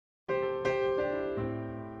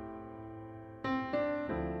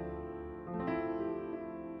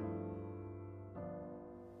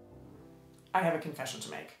I have a confession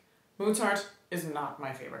to make. Mozart is not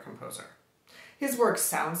my favorite composer. His work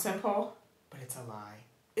sounds simple, but it's a lie.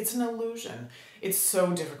 It's an illusion. It's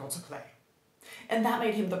so difficult to play. And that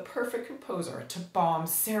made him the perfect composer to bomb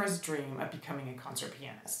Sarah's dream of becoming a concert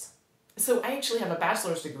pianist. So I actually have a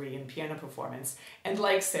bachelor's degree in piano performance, and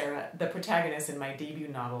like Sarah, the protagonist in my debut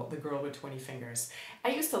novel, The Girl with 20 Fingers, I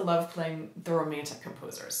used to love playing the romantic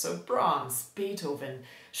composers, so Brahms, Beethoven,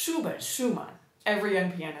 Schubert, Schumann. Every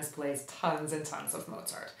young pianist plays tons and tons of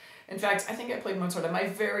Mozart. In fact, I think I played Mozart at my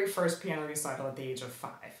very first piano recital at the age of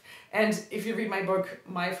 5. And if you read my book,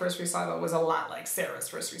 my first recital was a lot like Sarah's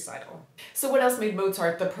first recital. So what else made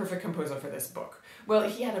Mozart the perfect composer for this book? Well,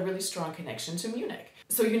 he had a really strong connection to Munich.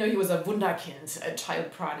 So you know he was a Wunderkind, a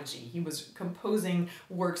child prodigy. He was composing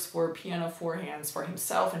works for piano four hands for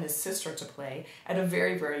himself and his sister to play at a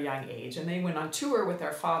very, very young age. And they went on tour with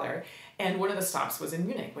their father, and one of the stops was in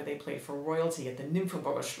Munich, where they played for royalty at the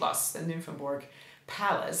Nymphenburger Schloss, the Nymphenburg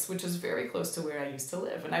Palace, which is very close to where I used to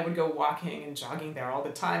live. And I would go walking and jogging there all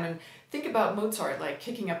the time and think about Mozart, like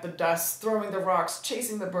kicking up the dust, throwing the rocks,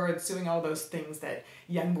 chasing the birds, doing all those things that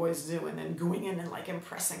young boys do, and then going in and like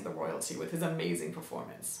impressing the royalty with his amazing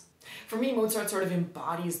performance. For me, Mozart sort of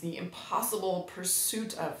embodies the impossible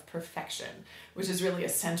pursuit of perfection, which is really a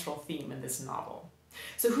central theme in this novel.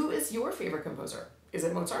 So who is your favorite composer? Is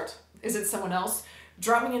it Mozart? Is it someone else?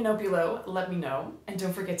 Drop me a note below, let me know, and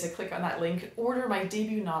don't forget to click on that link, order my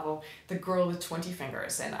debut novel, The Girl with 20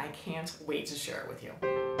 Fingers, and I can't wait to share it with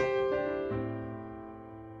you.